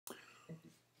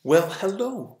Well,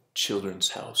 hello,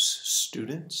 Children's House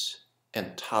students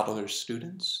and toddler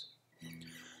students.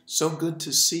 So good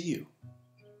to see you.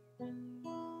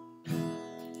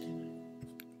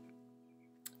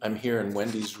 I'm here in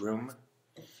Wendy's room,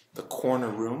 the corner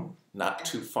room, not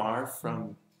too far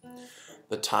from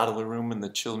the toddler room and the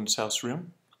Children's House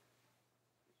room.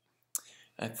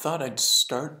 I thought I'd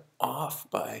start off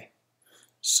by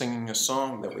singing a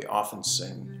song that we often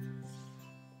sing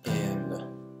in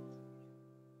the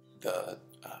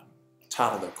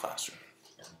toddler classroom.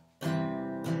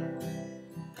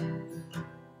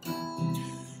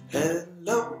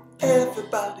 Hello,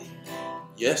 everybody.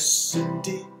 Yes,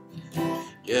 indeed.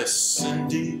 Yes,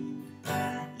 indeed.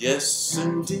 Yes,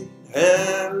 indeed.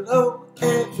 Hello,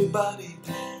 everybody.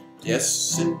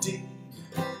 Yes, indeed.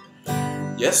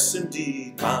 Yes,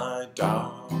 indeed, my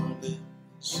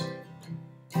darlings.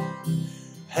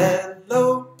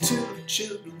 Hello to the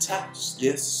Children's House.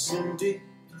 Yes, indeed.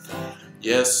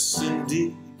 Yes,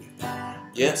 indeed.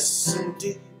 Yes,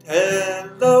 indeed.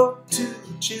 Hello to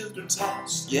the Children's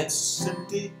House. Yes,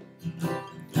 indeed.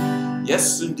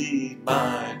 Yes, indeed,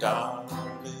 my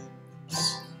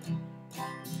darlings.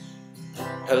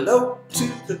 Hello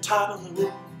to the toddler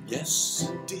room. Yes,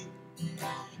 indeed.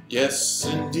 Yes,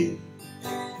 indeed.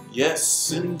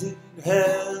 Yes, indeed.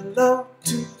 Hello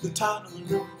to the toddler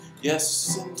room.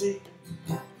 Yes, indeed.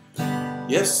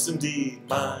 Yes, indeed,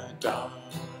 my darlings.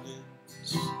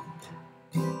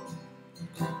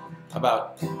 How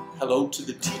about hello to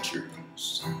the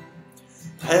teachers?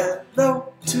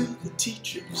 Hello to the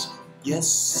teachers.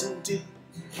 Yes, indeed.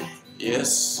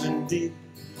 Yes, indeed.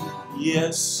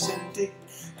 Yes, indeed.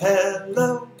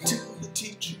 Hello to the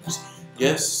teachers.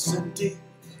 Yes, indeed.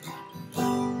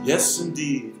 Yes,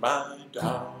 indeed, my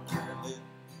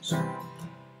darlings.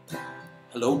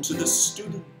 Hello to the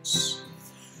students.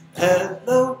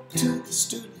 Hello to the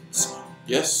students.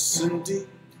 Yes, indeed.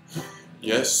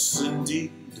 Yes,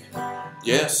 indeed.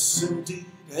 Yes, indeed.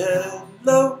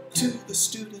 Hello to the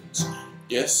students.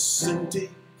 Yes, indeed.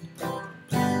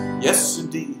 Yes,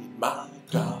 indeed, my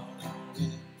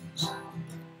darlings.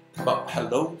 But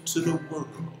hello to the world.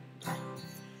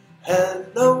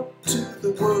 Hello to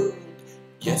the world.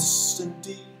 Yes,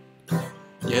 indeed.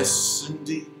 Yes,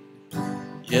 indeed.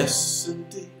 Yes,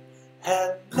 indeed.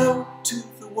 Hello to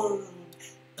the world.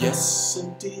 Yes,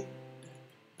 indeed.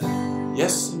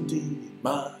 Yes, indeed,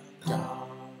 my darlings.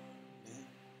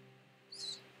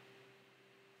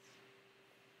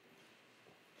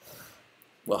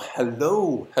 Well,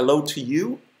 hello to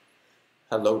you.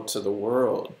 Hello to the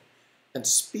world. And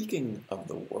speaking of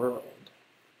the world,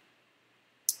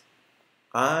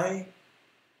 I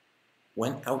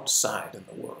went outside in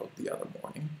the world the other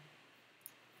morning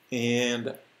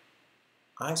and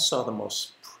I saw the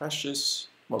most precious,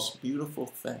 most beautiful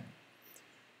thing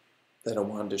that I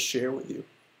wanted to share with you.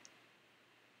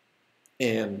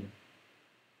 And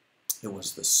it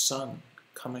was the sun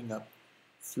coming up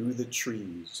through the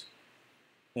trees.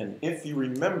 And if you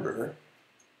remember,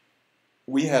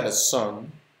 we had a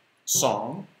song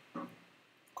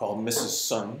called Mrs.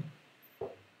 Sun.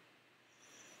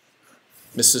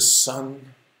 Mrs.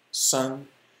 Sun, Sun,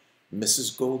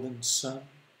 Mrs. Golden Sun,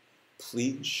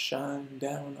 please shine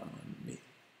down on me.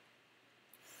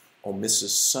 Oh, Mrs.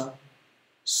 Sun,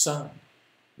 Sun,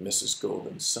 Mrs.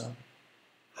 Golden Sun,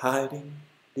 hiding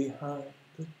behind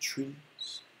the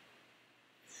trees.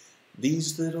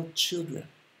 These little children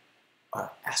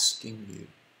are asking you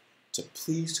to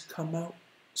please come out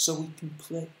so we can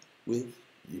play with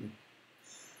you.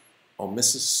 Oh,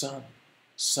 Mrs. Sun,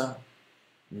 Sun,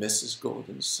 Mrs.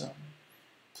 Golden Sun,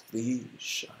 please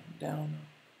shine down on.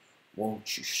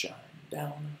 Won't you shine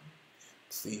down on?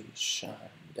 Please shine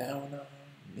down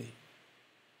on me.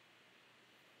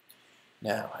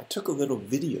 Now, I took a little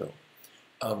video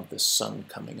of the sun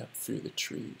coming up through the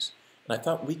trees, and I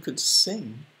thought we could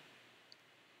sing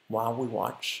while we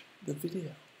watch the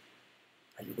video.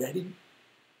 Are you ready?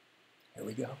 Here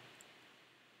we go.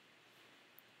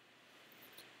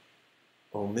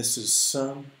 Oh, Mrs.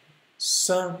 Sun,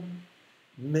 Sun,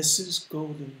 Mrs.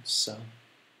 Golden Sun,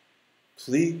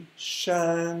 please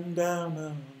shine down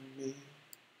on me.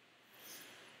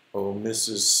 Oh,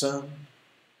 Mrs. Sun,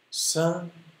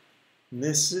 Sun,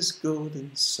 Mrs.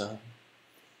 Golden Sun,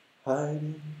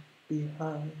 hiding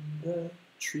behind the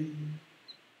trees.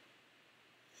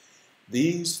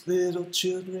 These little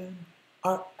children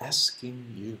are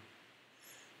asking you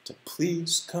to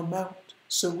please come out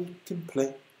so we can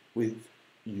play with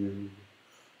you.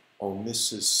 Oh,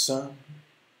 Mrs. Sun,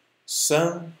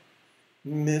 Sun,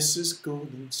 Mrs.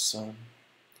 Golden Sun,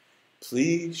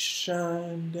 please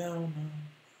shine down on.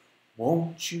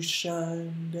 Won't you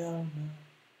shine down on?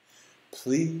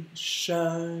 please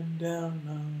shine down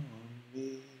on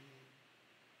me.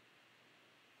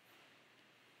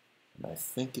 And I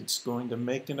think it's going to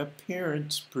make an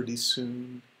appearance pretty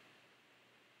soon.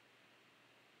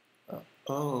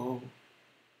 Oh,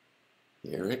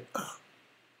 here it,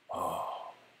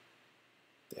 oh,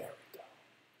 there we go.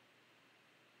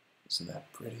 Isn't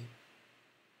that pretty?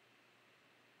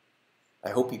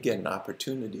 I hope you get an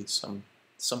opportunity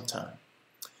sometime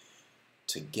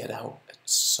to get out at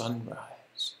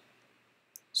sunrise.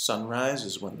 Sunrise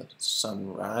is when the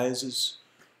sun rises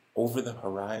over the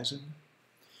horizon.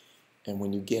 And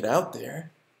when you get out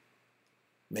there,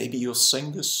 maybe you'll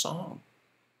sing this song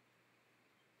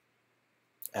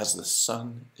as the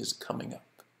sun is coming up.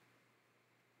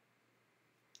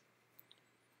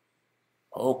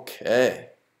 Okay,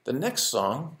 the next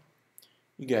song,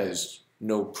 you guys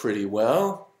know pretty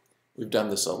well. We've done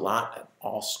this a lot at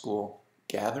all school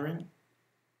gathering.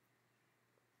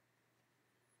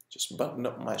 Just button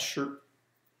up my shirt.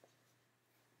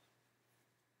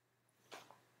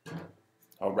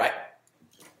 All right.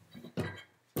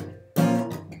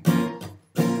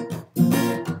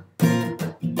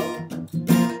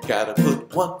 Gotta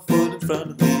put one foot in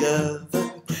front of the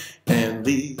other and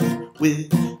lead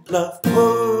with love.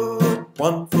 Put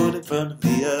one foot in front of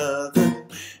the other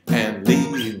and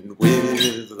lead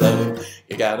with love.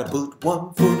 You gotta put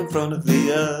one foot in front of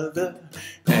the other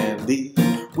and lead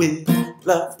with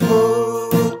love.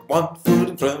 Put one foot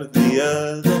in front of the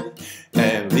other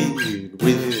and lead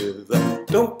with love.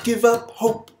 Don't give up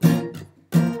hope.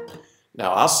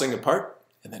 Now I'll sing a part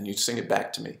and then you sing it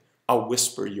back to me. I'll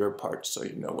whisper your part so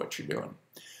you know what you're doing.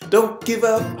 Don't give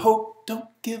up hope, don't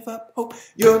give up hope.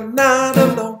 You're not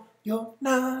alone, you're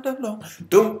not alone.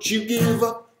 Don't you give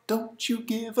up, don't you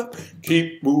give up.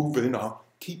 Keep moving on,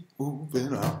 keep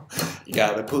moving on. You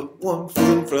gotta put one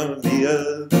foot in front of the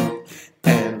other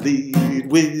and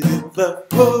lead with love.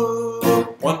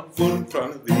 Put one foot in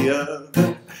front of the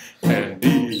other and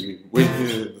lead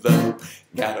with love.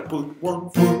 Gotta put one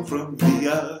foot in front of the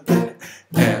other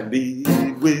and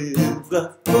lead with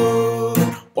love. Put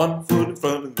one foot in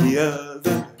front of the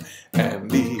other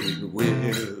and lead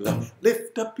with love.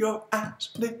 Lift up your eyes,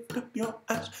 lift up your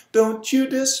eyes. Don't you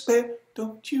despair,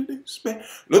 don't you despair.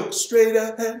 Look straight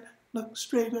ahead, look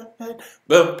straight ahead.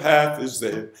 The path is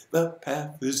there, the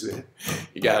path is there.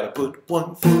 You gotta put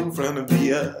one foot in front of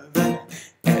the other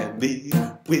and lead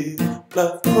with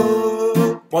love.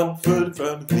 Put one foot in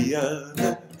front of the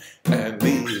other and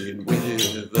lead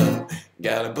with love.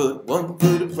 Gotta put one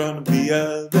foot in front of the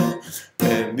other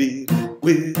and lead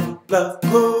with love.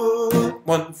 Put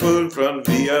one foot in front of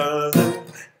the other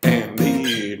and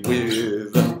lead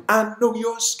with love. I know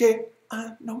you're scared,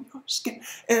 I know you're scared,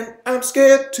 and I'm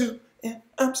scared too, and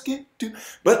I'm scared too.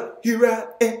 But here I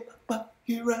am,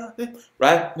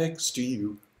 right next to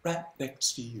you, right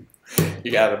next to you.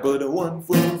 You gotta put a one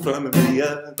foot in front of the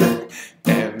other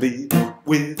and lead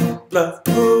with love.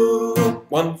 Put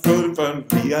one foot in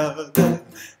front of the other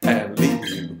and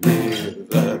lead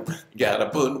with love. You gotta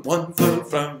put one foot in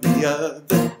front of the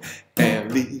other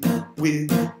and lead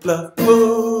with love.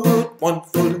 Put one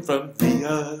foot in front of the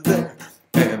other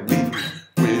and lead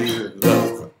with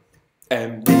love.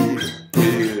 And lead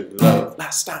with love.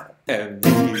 Last time. And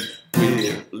lead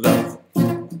with love.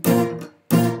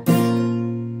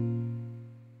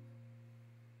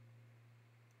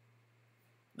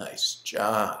 Nice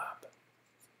job.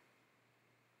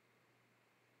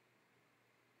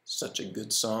 Such a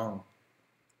good song.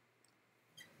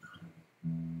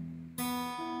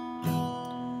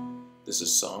 This is a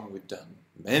song we've done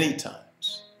many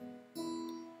times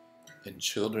in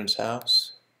Children's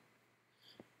House.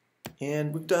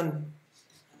 And we've done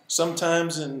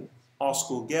sometimes in all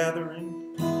school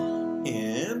gathering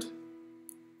and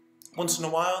once in a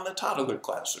while in the Toddler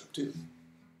classroom too.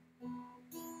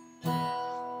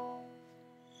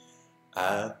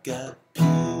 I've got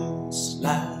peace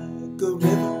like a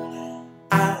river.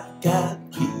 I've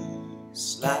got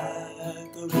peace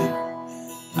like a river.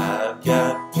 I've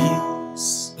got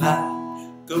peace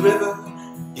like a river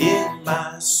in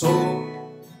my soul.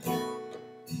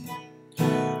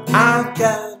 I've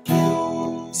got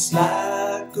peace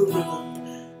like a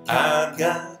river. I've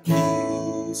got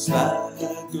peace like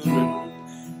a river.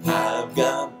 I've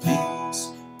got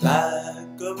peace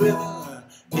like a river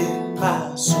in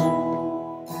my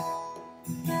soul.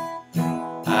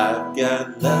 I've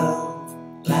got love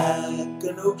like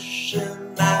an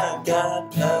ocean. I've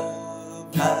got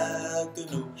love like an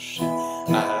ocean.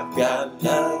 I've got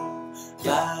love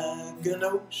like an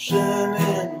ocean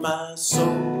in my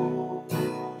soul.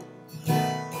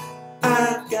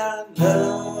 I've got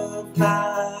love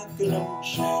like an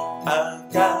ocean. I've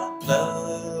got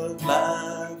love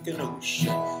like an ocean.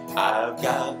 I've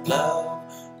got love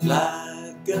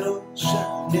like an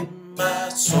ocean in my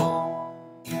soul.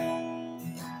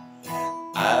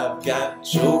 I've got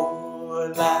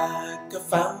joy like a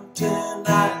fountain.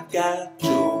 I've got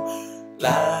joy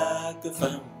like a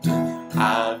fountain.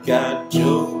 I've got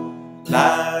joy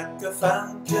like a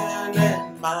fountain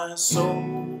in my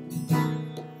soul.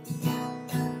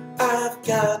 I've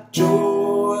got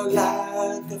joy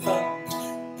like a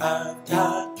fountain. I've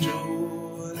got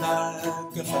joy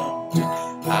like a fountain.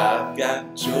 I've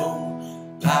got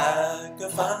joy like a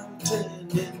fountain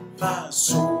in my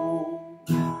soul.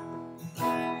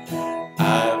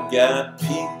 I've got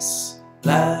peace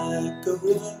like a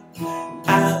river.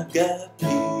 I've got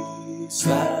peace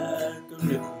like a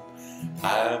river.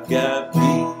 I've got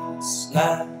peace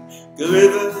like a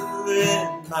river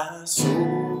in my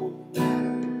soul.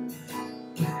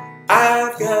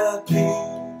 I've got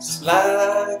peace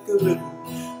like a river.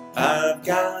 I've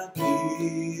got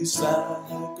peace like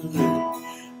a river.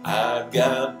 I've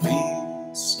got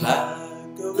peace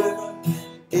like a river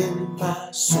in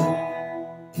my soul.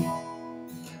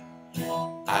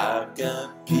 I've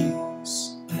got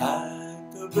peace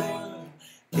like a river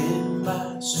in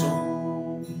my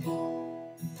soul.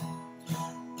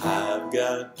 I've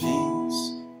got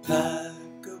peace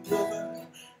like a river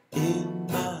in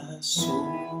my soul.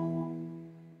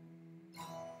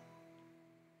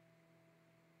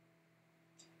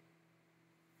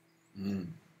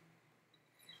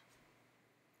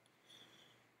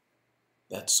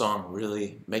 That song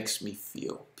really makes me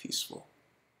feel peaceful.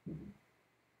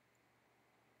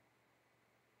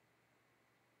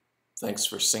 Thanks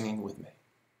for singing with me.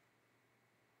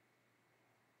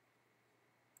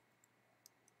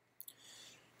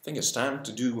 I think it's time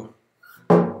to do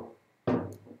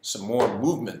some more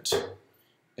movement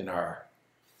in our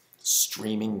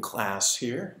streaming class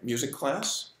here, music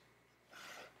class.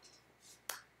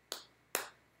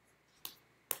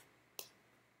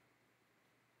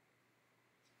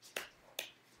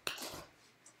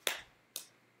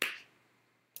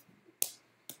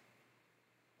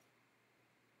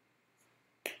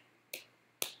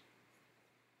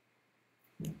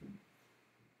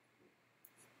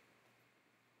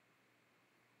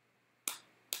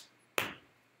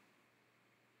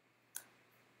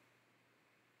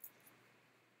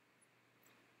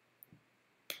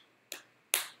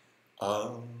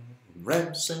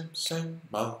 Ram sam sam,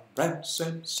 ram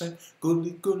sam sam,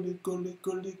 gully gully gully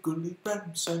gully gully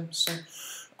ram sam sam.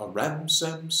 Ram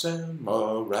sam sam,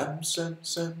 ram sam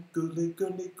sam, gully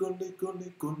gully gully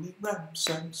gully gully ram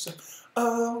sam sam.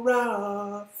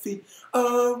 Rafi,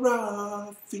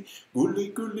 gully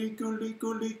gully gully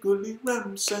gully gully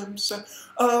ram sam sam.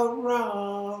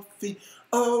 Rafi,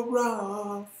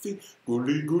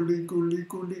 gully gully gully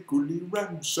gully gully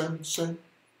ram sam sam.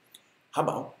 How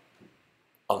about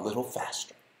a little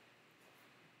faster?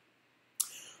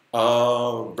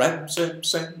 Ram sam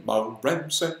sam, ram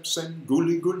sam sam,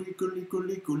 gully gully gully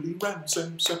gully gully ram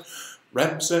sam sam.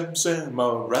 Ram sam sam,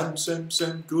 ram sam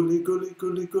sam, gully gully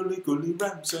gully gully gully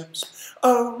ram sam sam.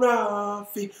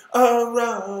 Rafi,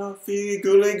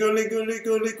 gully gully gully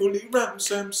gully gully ram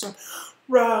sam sam.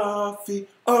 Rafi,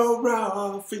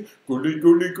 gully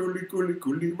gully gully gully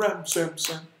gully ram sam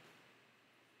sam.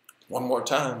 One more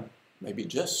time, maybe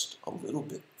just a little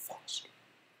bit faster.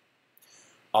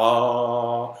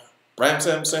 Ram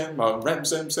sam sam, ram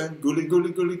sam sam, gully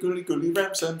gully gully gully gully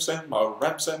ram sam sam,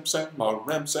 ram sam sam,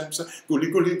 ram sam sam, gully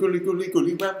gully gully gully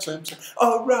gully ram sam sam.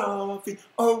 Rafi,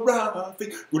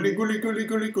 gully gully gully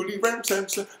gully gully ram sam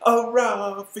sam.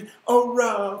 Rafi,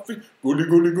 gully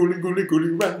gully gully gully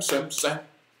gully ram sam sam.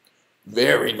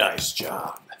 Very nice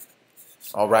job.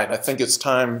 All right, I think it's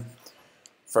time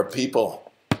for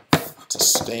people to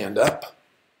stand up.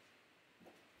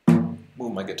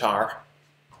 Move my guitar.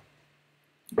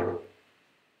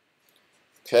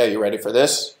 Okay, you ready for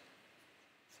this?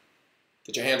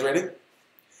 Get your hands ready.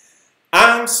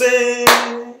 I'm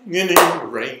singing in the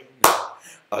rain.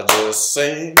 I just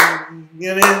singing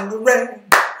in the rain.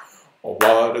 Oh,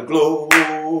 what a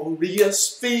glorious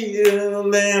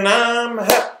feeling. I'm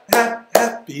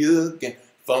happy again.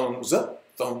 Thumbs up,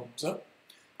 thumbs up.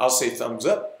 I'll say thumbs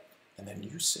up, and then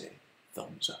you say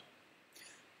thumbs up.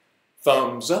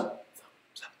 Thumbs up,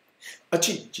 thumbs up. A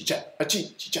chee chee cha, a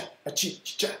chee chee cha, a chee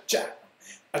chee cha cha.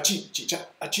 A chee chee cha,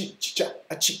 a chee chee cha,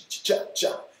 a chee chee cha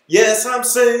cha. Yes, I'm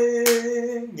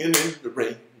singing in the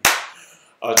rain.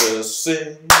 I just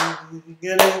singing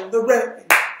in the rain.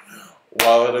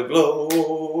 What a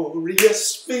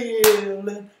glorious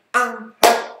feeling. I'm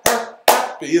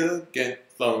happy again.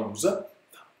 Thumbs up,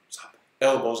 thumbs up.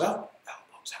 Elbows out,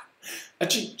 elbows out. a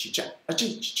chee chee cha, a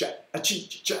chee chee cha, a chee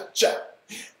chee cha cha,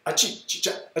 a chee chee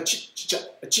cha, a chee chee cha,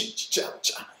 a chee chee cha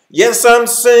cha. Yes, I'm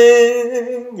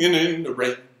singing in the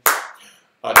rain.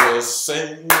 I just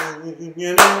singing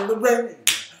in the rain.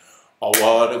 Oh,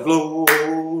 what a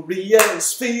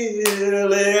glorious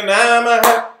feeling. I'm a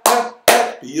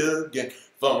happy again.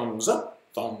 Thumbs up,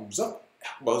 elbows out,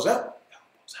 elbows out.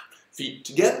 Feet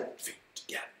together, feet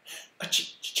together. A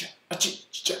chee chee cha, a chee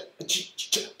chee cha, a chee chee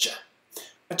cha cha.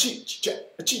 A chee chee cha,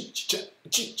 a chee chee cha, a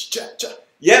chee chee cha cha.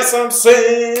 Yes, I'm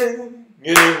singing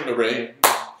in the rain.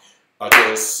 I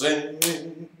just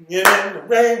singing in the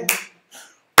rain.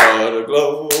 What a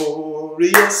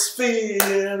glorious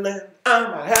feeling.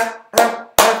 I'm a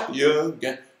happy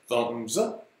again. Thumbs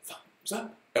up,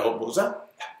 elbows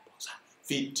out,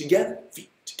 feet together,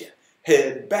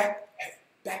 head back,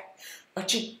 a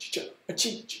chee chee cha, a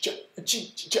chee chee cha, a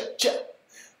chee chee cha cha,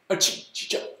 a chee chee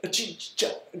cha, a chee chee cha,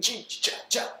 a chee chee cha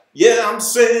cha. Yeah, I'm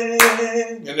singing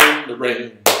in the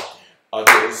rain. I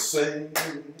just sing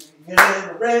in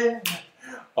the rain.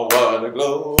 Oh, what a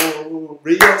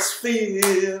glorious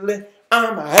feeling.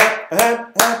 I'm a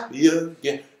happy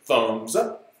again. Thumbs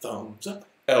up,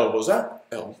 elbows out,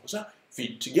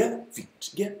 feet together,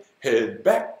 head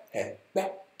back,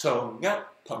 tongue out.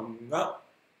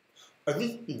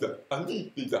 Adida,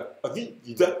 adida, adida,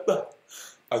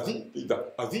 adida,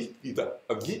 adida,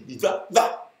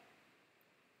 adida.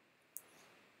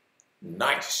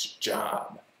 Nice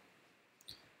job.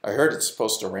 I heard it's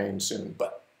supposed to rain soon,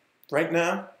 but right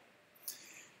now,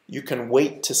 you can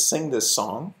wait to sing this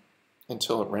song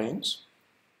until it rains,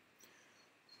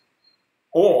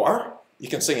 or you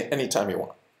can sing it anytime you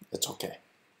want. It's okay.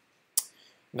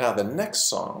 Now, the next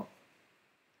song,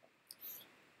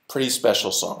 pretty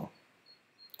special song,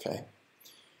 okay?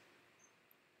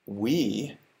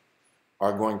 We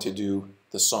are going to do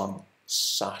the song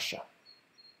Sasha.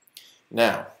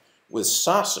 Now, with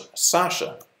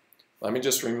Sasha, let me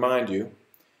just remind you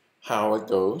how it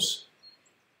goes.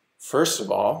 First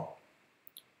of all,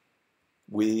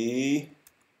 we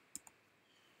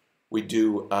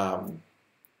do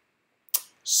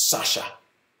Sasha,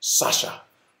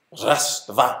 ras,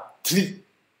 dva, tri,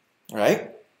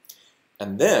 right?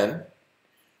 And then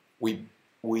we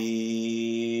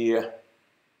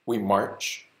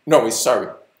march. No,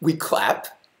 we clap.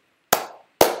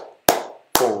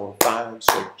 4, 5,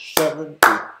 6, 7,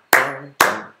 8, 9,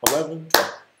 10, 11,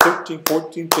 12, 13,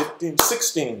 14, 15,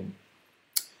 16.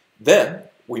 Then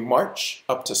we march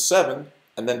up to 7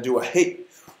 and then do a hey.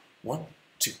 1,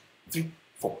 2, 3,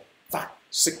 4, 5,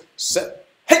 6, 7.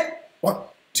 Hey! 1,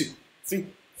 2, 3,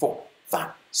 4,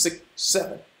 5, 6,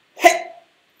 7. Hey!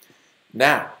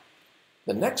 Now,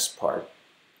 the next part,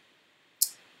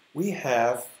 we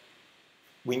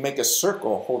make a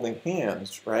circle holding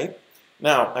hands, right?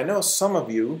 Now, I know some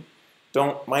of you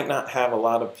might not have a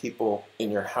lot of people in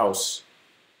your house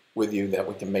with you that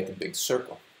we can make a big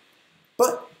circle.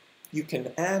 But you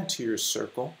can add to your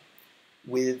circle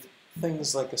with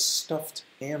things like a stuffed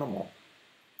animal.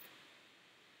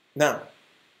 Now,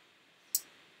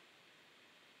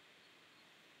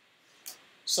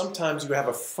 sometimes you have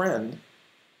a friend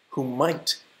who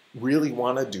might really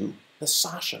want to do the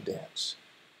Sasha dance.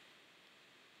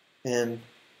 And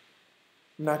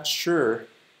I'm not sure.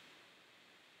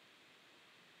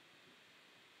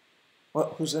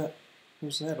 What? Who's that?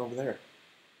 Who's that over there?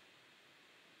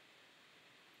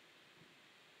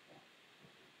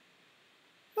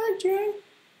 Hi, Jane.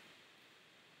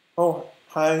 Oh,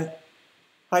 hi.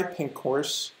 Hi, Pink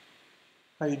Horse.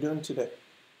 How you doing today?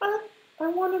 I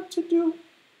wanted to do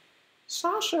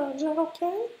Sasha. Is that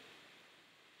okay?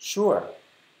 Sure.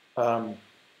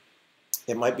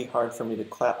 It might be hard for me to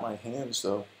clap my hands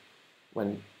though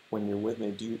when you're with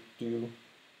me. Do you?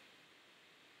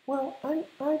 Well, I'm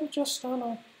just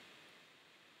on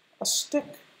a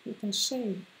stick. You can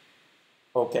see.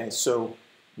 Okay, so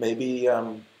maybe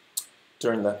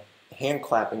during the hand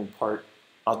clapping part,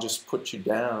 I'll just put you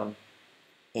down,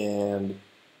 and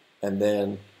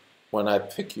then when I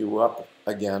pick you up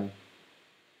again,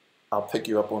 I'll pick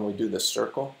you up when we do the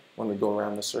circle, when we go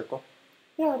around the circle.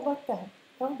 Yeah, I'd like that.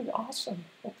 That would be awesome.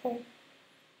 Okay.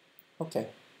 Okay.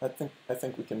 I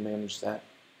think we can manage that.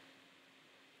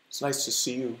 It's nice to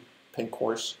see you, Pink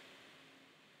Horse.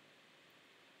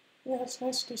 Yeah, it's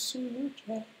nice to see you,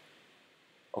 Jay.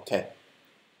 Okay.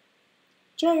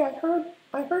 Jay,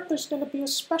 I heard there's going to be a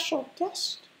special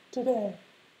guest today.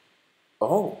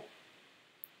 Oh,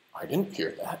 I didn't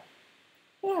hear that.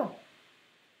 Yeah.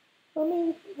 Let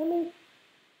me.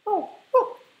 Oh,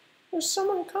 look, there's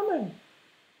someone coming.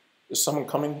 Is someone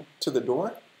coming to the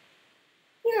door?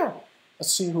 Yeah.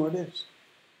 Let's see who it is.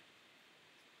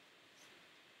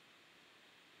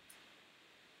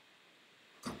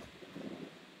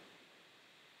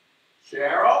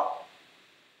 Cheryl?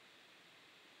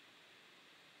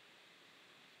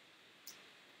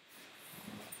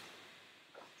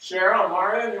 Cheryl,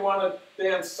 Marion, you want to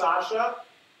dance Sasha?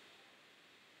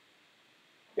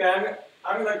 Okay,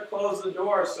 I'm going to close the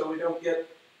door so we don't get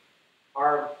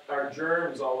our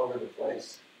germs all over the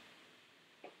place.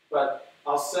 But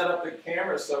I'll set up the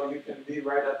camera so you can be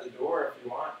right at the door if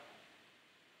you want.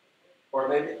 Or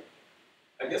maybe,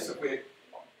 I guess if we,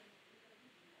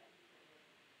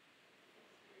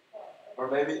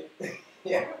 or maybe,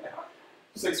 yeah,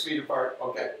 6 feet apart,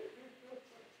 okay.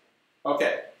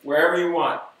 Okay, wherever you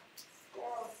want.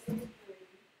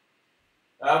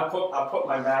 I'll put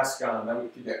my mask on, then we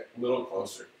can get a little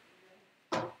closer.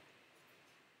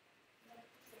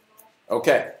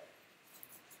 Okay.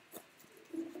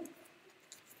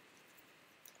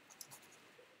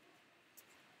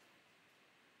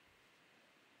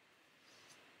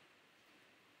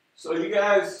 So you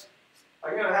guys,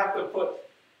 I'm going to have to put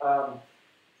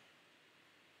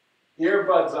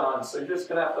earbuds on, so you're just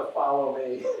going to have to follow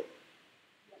me.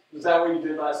 Is that what you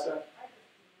did last time?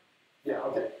 Yeah,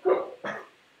 okay, good.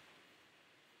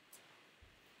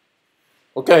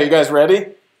 Okay, you guys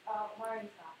ready?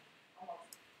 Mariam's not. Almost.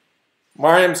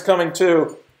 Mariam's coming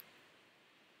too.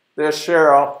 There's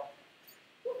Cheryl.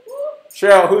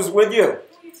 Cheryl, who's with you? Who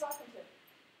are you talking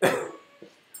to? Are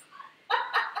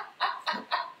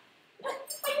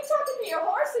you talking to your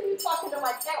horse or are you talking to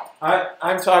my tail?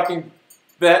 I'm talking,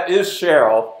 that is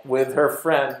Cheryl with her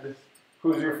friend.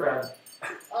 Who's your friend?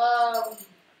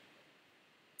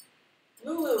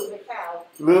 Lulu the cow.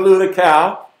 Lulu the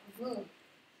cow. Mm-hmm.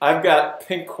 I've got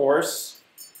Pink Horse.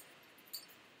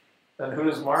 And who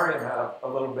does Mariam have? A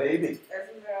little baby.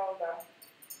 Esmeralda.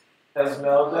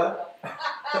 Esmeralda.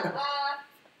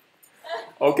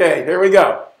 Okay, here we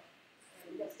go.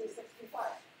 Let's do 65.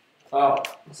 Oh,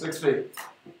 6 feet.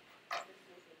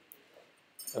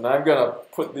 And I'm going to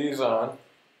put these on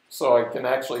so I can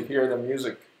actually hear the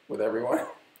music with everyone.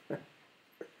 We're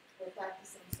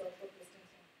practicing social distancing.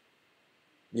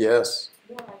 Yes.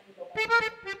 You and I can go back.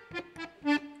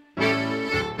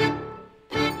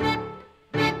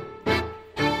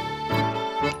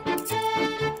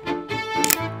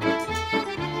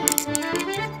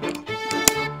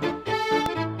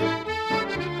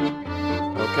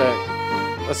 Okay,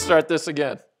 let's start this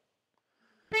again.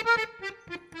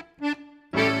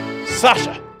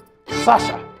 Sasha,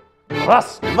 Sasha,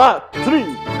 раз, два, три,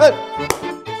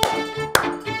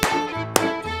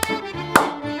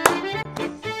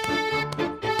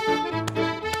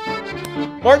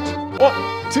 March,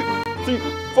 1, 2, 3,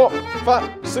 4,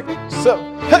 5, 6,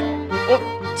 7, hey!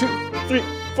 1, 2, 3,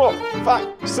 4, 5,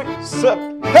 6,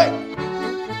 7, hey!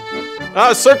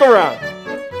 Now circle round.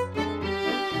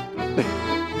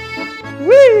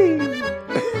 Whee!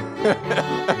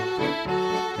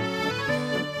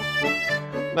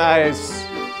 Nice.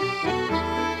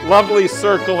 Lovely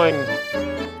circling.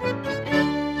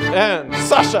 And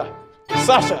Sasha,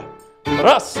 Sasha.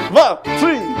 Раз, два,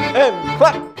 три, and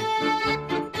clap.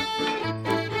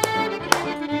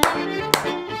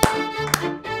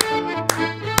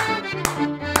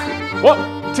 One,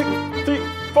 two, three,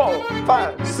 4,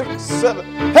 5, 6, 7.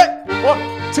 Hey!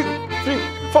 1, 2, 3,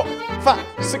 4, 5,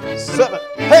 6, 7.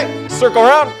 Hey! Circle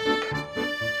around.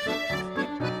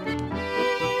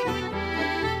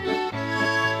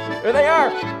 There they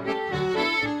are.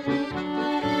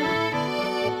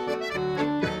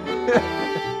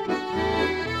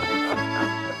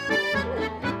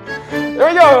 There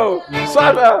we go.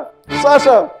 Sasha,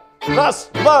 Sasha. Раз,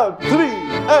 два, три,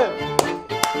 and.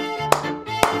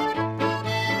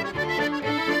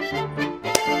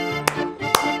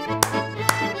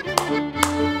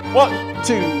 One,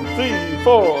 2, 3,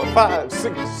 4, 5,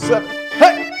 6, 7.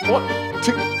 Hey! 1,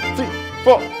 2, 3,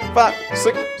 4, 5,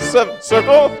 6, 7.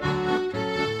 Circle.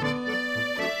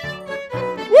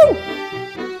 Woo!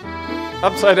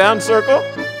 Upside down circle.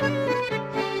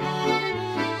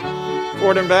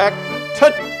 Forward and back.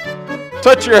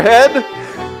 Touch your head.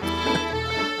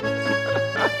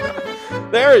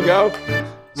 There we go.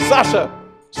 Sasha,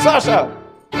 Sasha.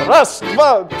 Раз,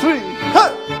 два, три.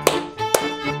 Ha!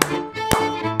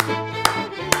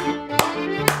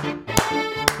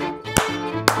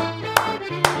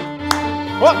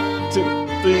 1, 2,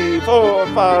 3, 4,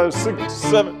 5, 6,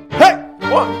 7. Hey!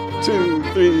 1, 2,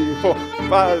 3, 4,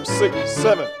 5, 6,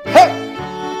 7. Hey!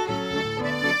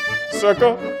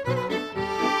 Circle.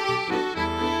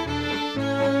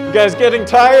 You guys getting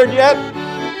tired yet?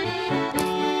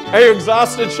 Are you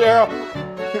exhausted, Cheryl?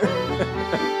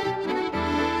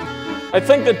 I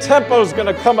think the tempo's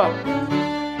gonna come up.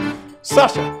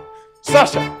 Sasha,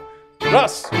 Sasha.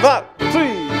 Раз, два, три,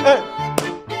 and.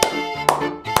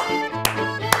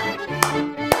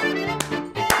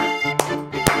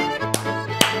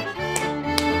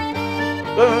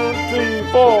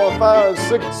 5,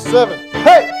 6, 7.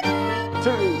 Hey! 2,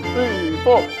 3,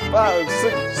 4, 5,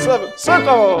 6, 7.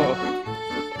 Circle!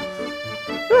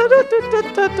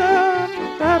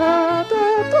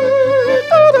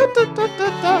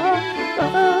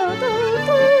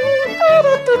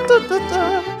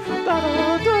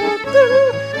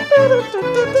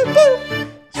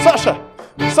 Sasha!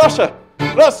 Sasha!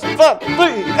 Let's fuck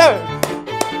three! Hey!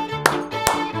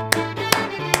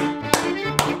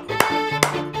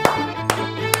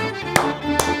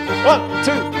 1,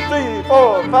 2, 3,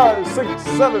 4, 5, 6,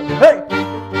 7. Hey!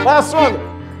 Last one.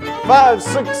 5,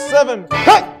 6, 7.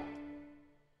 Hey!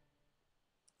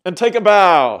 And take a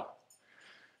bow.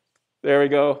 There we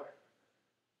go.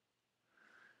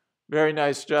 Very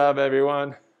nice job,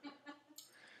 everyone.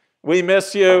 We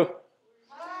miss you.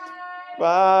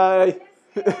 Bye.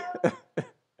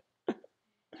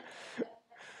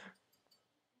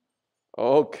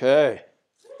 Okay.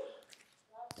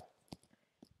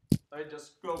 I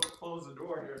just go close the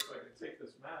door here so I can take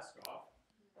this mask off.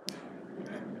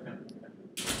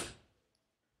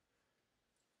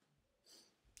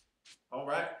 All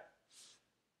right.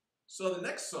 So the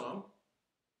next song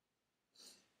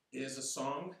is a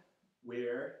song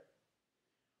where,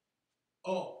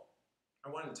 I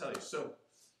wanted to tell you. So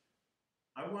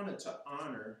I wanted to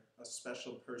honor a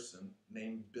special person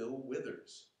named Bill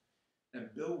Withers.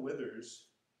 And Bill Withers,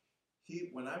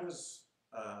 when I was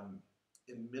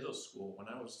in middle school, when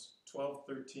I was 12,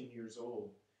 13 years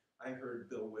old, I heard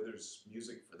Bill Withers'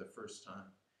 music for the first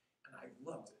time, and I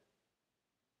loved it.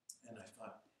 And I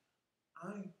thought,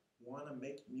 I want to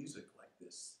make music like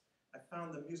this. I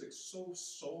found the music so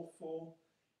soulful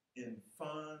and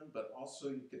fun, but also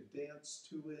you could dance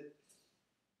to it.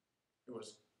 It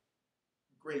was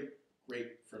great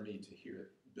for me to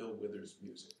hear Bill Withers'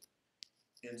 music.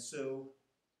 And so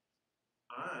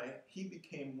he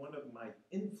became one of my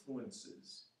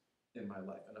influences in my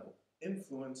life. And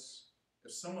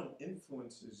if someone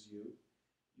influences you,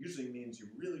 usually means you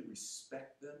really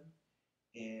respect them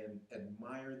and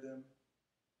admire them,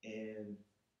 and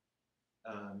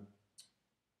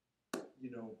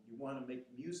you want to make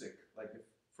music. Like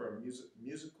for a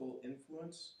musical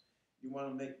influence, you want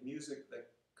to make music that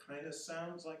kind of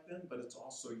sounds like them, but it's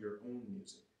also your own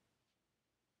music.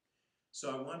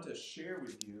 So I want to share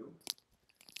with you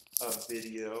a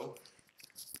video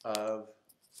of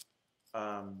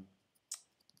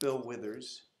Bill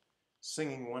Withers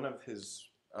singing one of his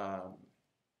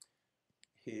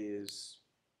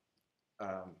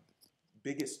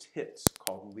biggest hits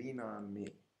called Lean On Me.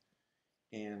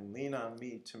 And Lean On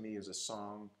Me, to me, is a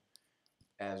song,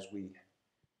 as we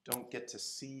don't get to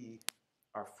see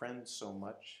our friends so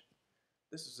much,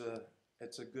 it's a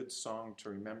good song to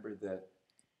remember that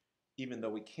even though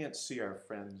we can't see our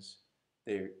friends,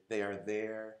 they are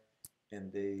there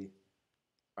and they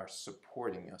are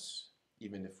supporting us,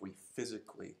 even if we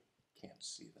physically can't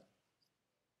see them.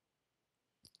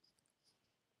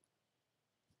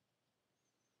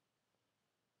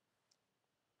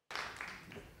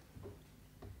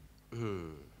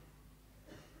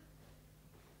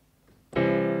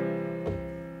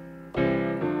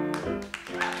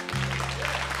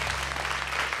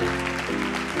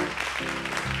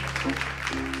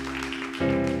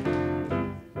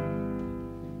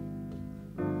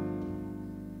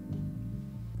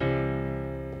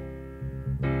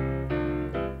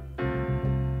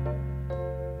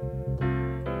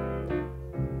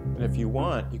 And if you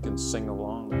want, you can sing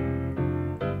along.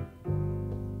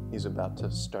 He's about to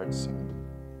start singing.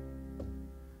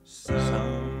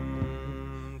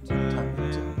 Sometimes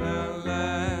in our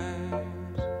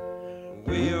lives,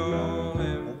 we all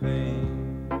have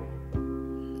pain,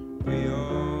 we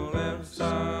all have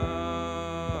sorrow,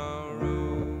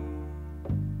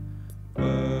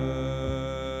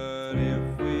 but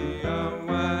if we are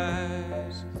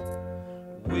wise,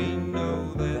 we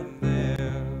know that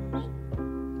there's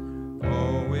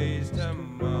always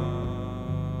tomorrow.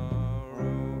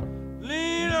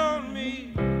 Lean on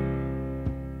me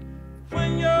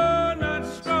when you're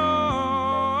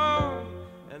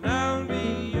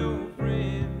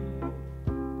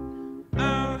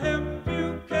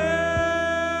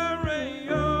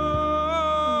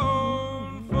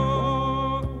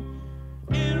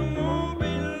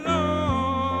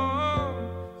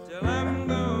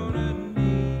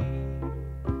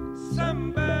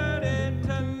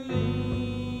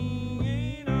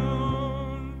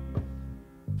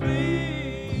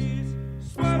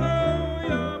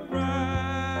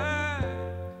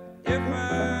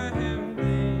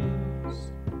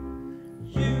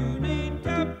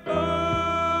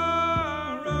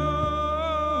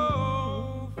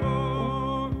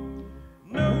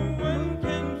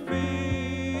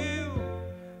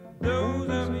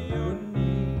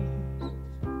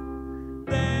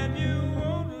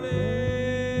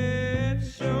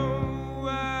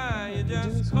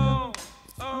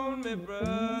me,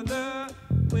 brother,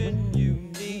 when you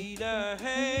need a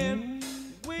hand.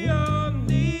 We all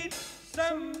need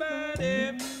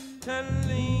somebody to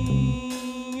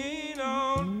lean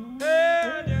on.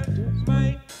 I just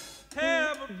might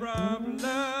have a problem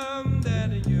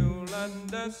that you'll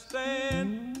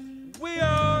understand. We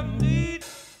all need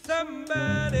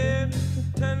somebody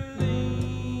to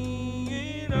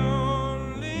lean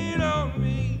on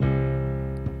me.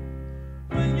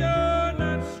 When you're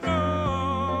not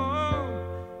strong,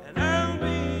 and I'll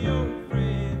be your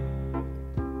friend.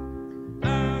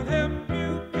 I'll help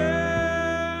you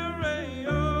carry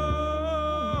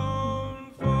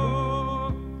on,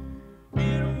 for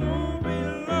it won't be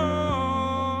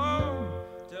long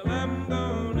till I'm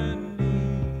gonna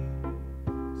need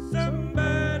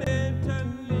somebody to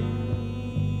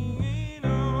lean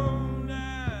on.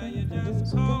 Now you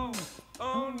just call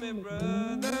on me,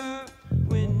 brother,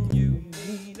 when you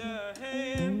need a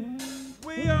hand.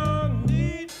 We all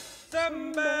need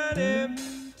somebody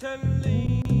to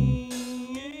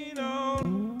lean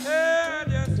on. I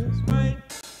just might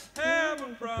have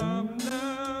a problem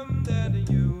that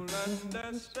you'll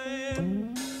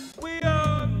understand. We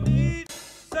all need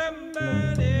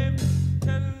somebody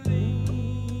to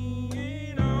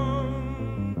lean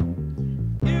on.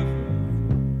 If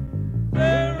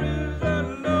there is a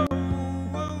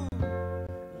load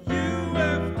you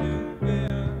have to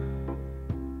bear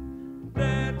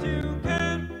that you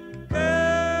can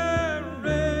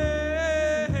carry,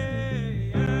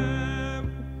 I'm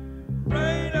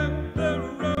right up the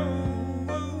road.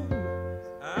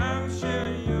 I'll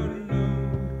share your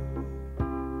load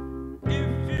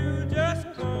if you just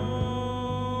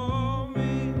call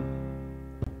me.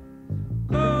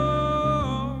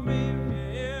 Call me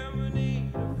if you ever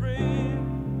need a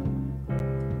friend.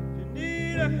 If you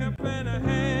need a help and a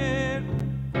hand,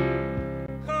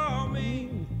 call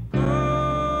me. Call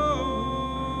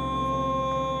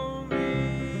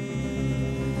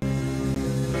me.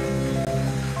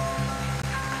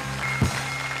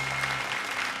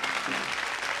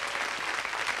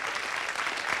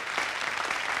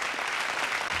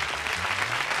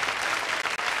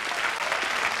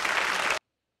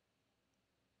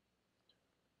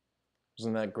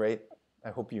 Wasn't that great? I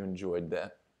hope you enjoyed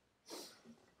that.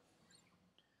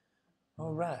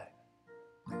 All right.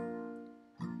 I'm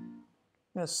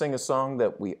going to sing a song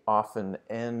that we often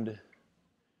end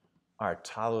our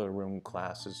toddler room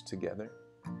classes together.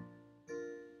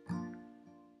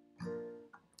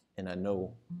 And I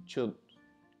know,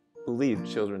 believe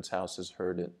Children's House has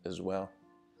heard it as well.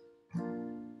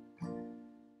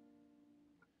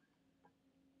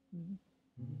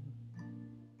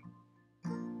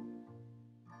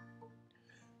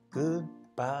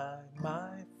 Goodbye,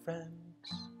 my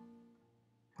friends.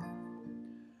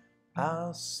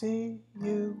 I'll see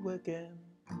you again.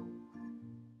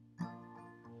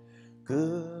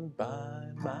 Goodbye,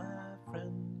 my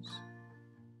friends.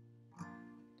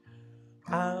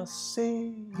 I'll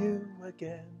see you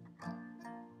again.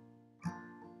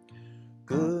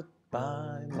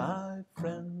 Goodbye, my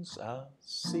friends. I'll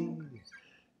see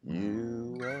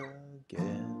you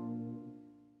again.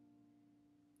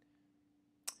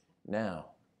 Now,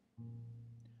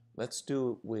 let's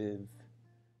do it with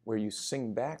where you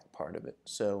sing back part of it.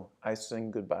 So I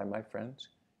sing goodbye, my friends.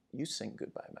 You sing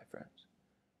goodbye, my friends.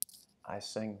 I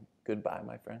sing goodbye,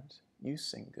 my friends. You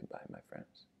sing goodbye, my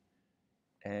friends.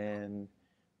 And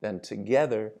then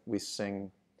together we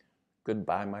sing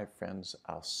goodbye, my friends.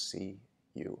 I'll see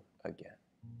you again.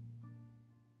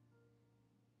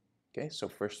 Okay, so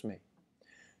first me.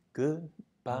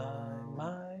 Goodbye,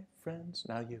 my friends.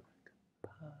 Now you.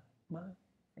 Goodbye, my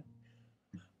friends.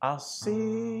 I'll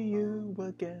see you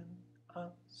again.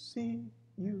 I'll see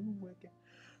you again.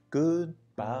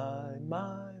 Goodbye,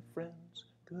 my friends.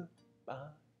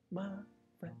 Goodbye, my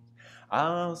friends.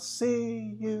 I'll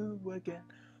see you again.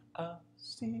 I'll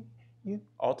see you.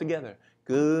 All together.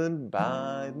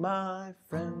 Goodbye, my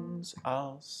friends.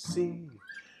 I'll see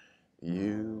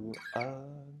you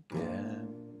again.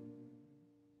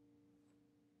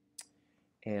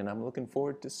 And I'm looking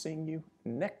forward to seeing you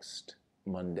next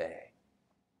Monday.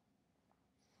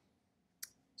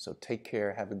 So take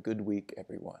care, have a good week,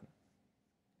 everyone,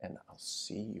 and I'll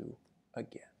see you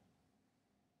again.